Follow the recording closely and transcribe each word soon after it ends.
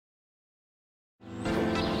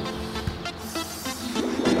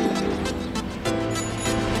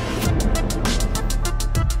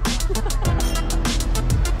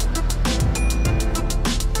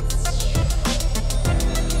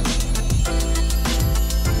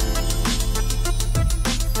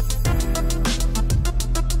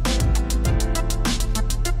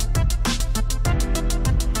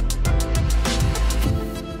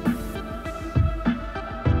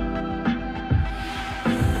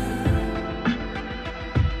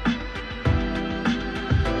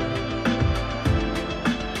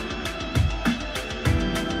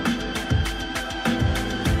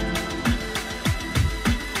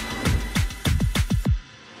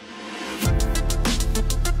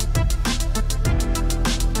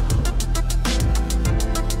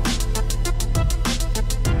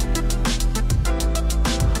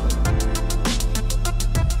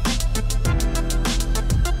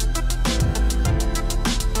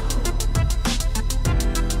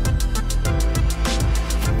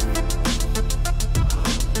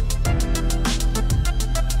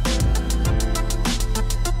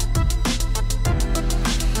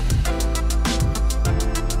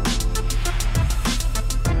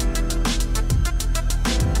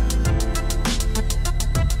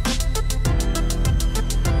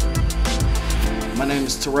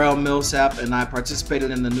Terrell Millsap, and I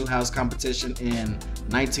participated in the Newhouse competition in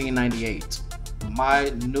 1998.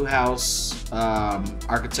 My Newhouse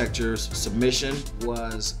architecture submission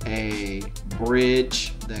was a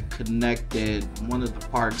bridge that connected one of the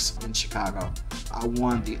parks in Chicago. I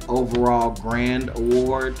won the overall grand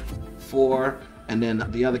award for, and then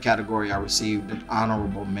the other category I received an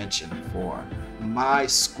honorable mention for. My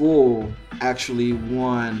school actually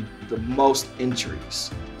won the most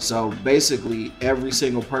entries. So basically every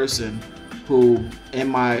single person who in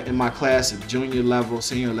my class at junior level,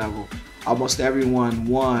 senior level, almost everyone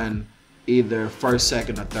won either first,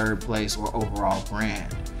 second, or third place or overall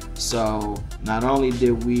grand. So not only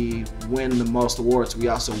did we win the most awards, we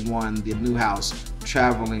also won the Newhouse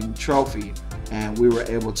Traveling Trophy, and we were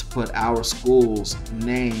able to put our school's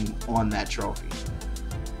name on that trophy.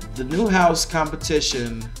 The Newhouse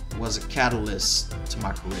competition was a catalyst to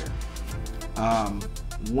my career.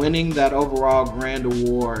 Winning that overall grand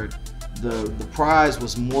award, the prize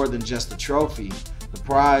was more than just a trophy. The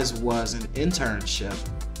prize was an internship,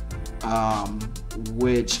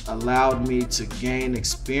 which allowed me to gain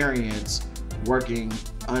experience working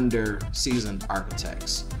under seasoned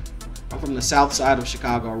architects. I'm from the south side of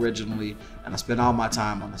Chicago originally, and I spent all my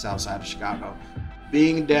time on the south side of Chicago.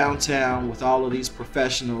 Being downtown with all of these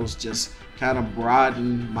professionals just kind of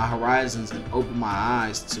broadened my horizons and opened my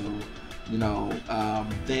eyes to,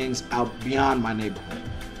 things out beyond my neighborhood,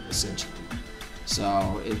 essentially.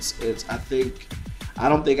 So I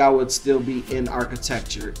don't think I would still be in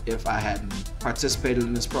architecture if I hadn't participated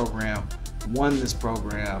in this program, won this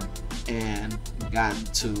program, and gotten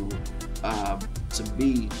to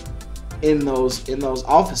be in those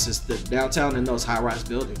offices that downtown, in those high-rise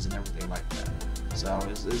buildings and everything like that. So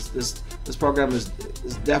this program is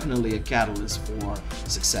definitely a catalyst for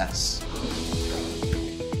success.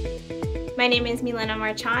 My name is Milena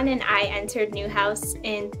Marchand, and I entered Newhouse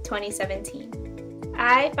in 2017.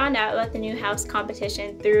 I found out about the Newhouse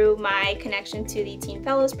competition through my connection to the Teen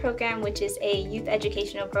Fellows program, which is a youth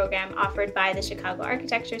educational program offered by the Chicago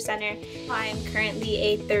Architecture Center. I'm currently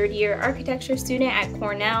a third-year architecture student at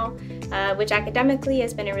Cornell, which academically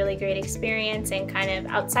has been a really great experience, and kind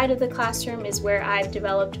of outside of the classroom is where I've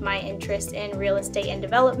developed my interest in real estate and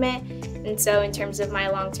development. And so in terms of my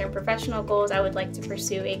long-term professional goals, I would like to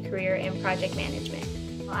pursue a career in project management.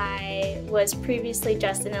 I was previously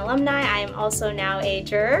just an alumni. I am also now a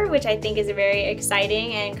juror, which I think is a very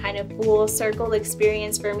exciting and kind of full circle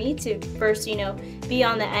experience for me to first, be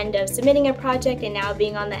on the end of submitting a project, and now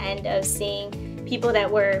being on the end of seeing people that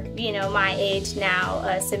were, my age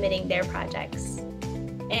now submitting their projects.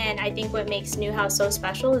 And I think what makes Newhouse so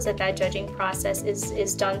special is that judging process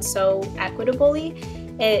is done so equitably.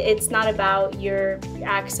 It's not about your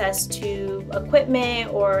access to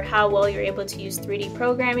equipment or how well you're able to use 3D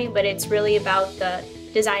programming, but it's really about the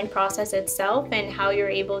design process itself and how you're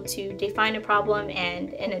able to define a problem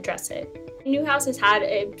and address it. Newhouse has had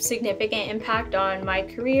a significant impact on my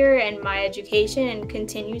career and my education, and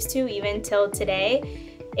continues to even till today.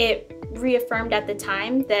 It reaffirmed at the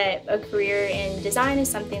time that a career in design is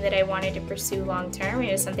something that I wanted to pursue long term.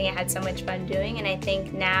 It was something I had so much fun doing, and I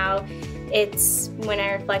think now when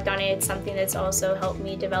I reflect on it, it's something that's also helped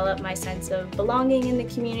me develop my sense of belonging in the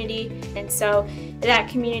community. And so that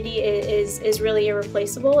community is really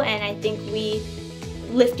irreplaceable, and I think we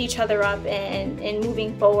lift each other up and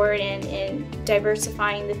moving forward and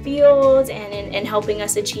diversifying the field and helping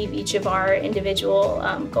us achieve each of our individual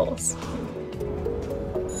goals.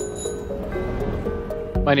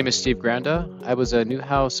 My name is Steve Granda. I was a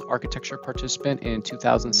Newhouse architecture participant in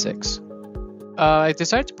 2006. I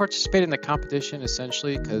decided to participate in the competition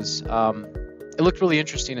essentially because it looked really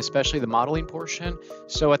interesting, especially the modeling portion.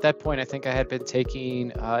 So at that point, I think I had been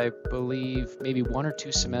taking, I believe, maybe 1 or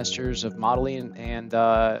 2 semesters of modeling, and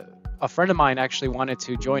a friend of mine actually wanted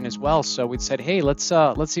to join as well. So we said, hey, let's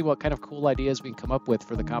see what kind of cool ideas we can come up with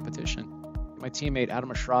for the competition. My teammate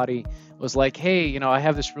Adam Ashrati was like, hey, I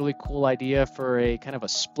have this really cool idea for a kind of a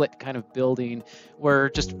split kind of building. We're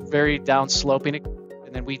just very down sloping it.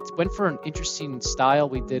 And then we went for an interesting style.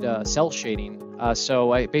 We did cell shading.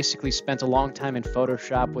 So I basically spent a long time in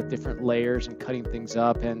Photoshop with different layers and cutting things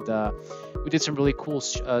up. And we did some really cool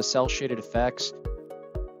cell shaded effects.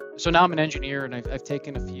 So now I'm an engineer, and I've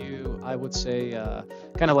taken a few, I would say,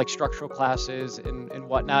 kind of like structural classes and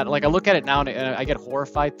whatnot. Like I look at it now and I get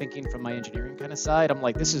horrified thinking from my engineering kind of side. I'm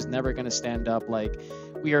like, this is never going to stand up. Like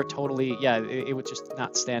we are totally, it would just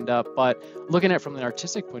not stand up. But looking at it from an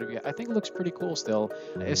artistic point of view, I think it looks pretty cool still,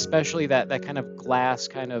 especially that kind of glass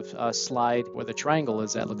kind of slide where the triangle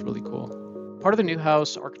is. That looked really cool. Part of the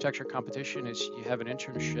Newhouse architecture competition is you have an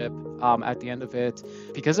internship at the end of it.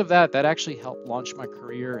 Because of that, that actually helped launch my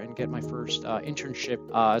career and get my first internship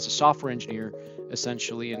as a software engineer,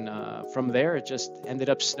 essentially. And from there, it just ended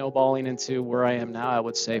up snowballing into where I am now, I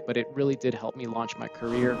would say. But it really did help me launch my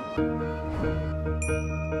career.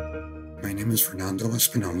 My name is Fernando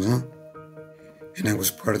Espinoza, and I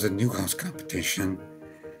was part of the Newhouse competition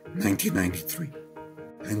in 1993.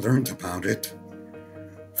 I learned about it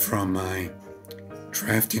from my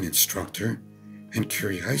drafting instructor in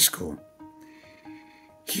Curie High School.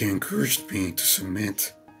 He encouraged me to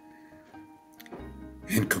submit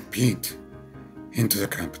and compete into the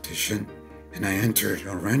competition, and I entered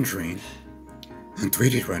a 3D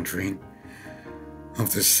rendering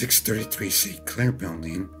of the 633 St. Clair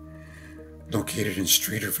building located in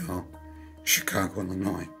Streeterville, Chicago,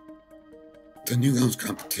 Illinois. The Newhouse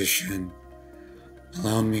competition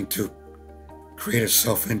allowed me to create a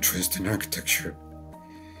self-interest in architecture.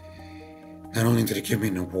 Not only did it give me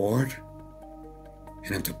an award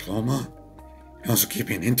and a diploma, it also gave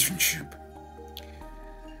me an internship.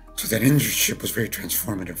 So that internship was very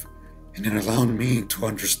transformative, and it allowed me to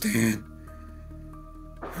understand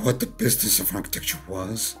what the business of architecture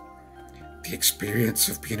was, the experience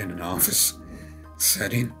of being in an office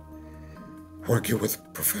setting, working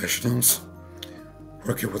with professionals,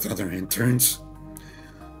 working with other interns,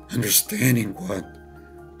 understanding what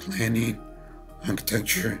planning,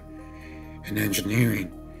 architecture, and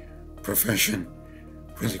engineering profession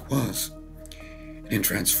really was. And it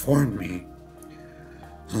transformed me,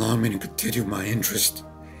 allowing me to continue my interest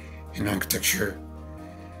in architecture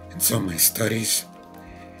and some of my studies.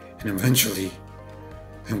 And eventually,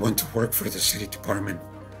 I went to work for the City Department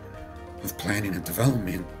of Planning and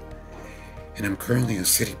Development, and I'm currently a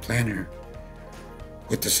city planner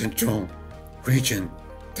with the Central Region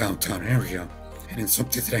downtown area. And it's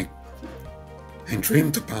something that I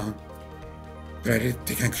dreamed about, but I didn't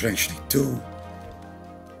think I could actually do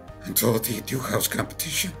until the Newhouse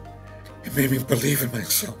competition. It made me believe in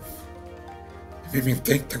myself. It made me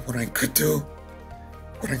think that what I could do,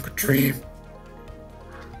 what I could dream,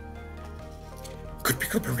 could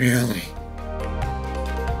become a reality.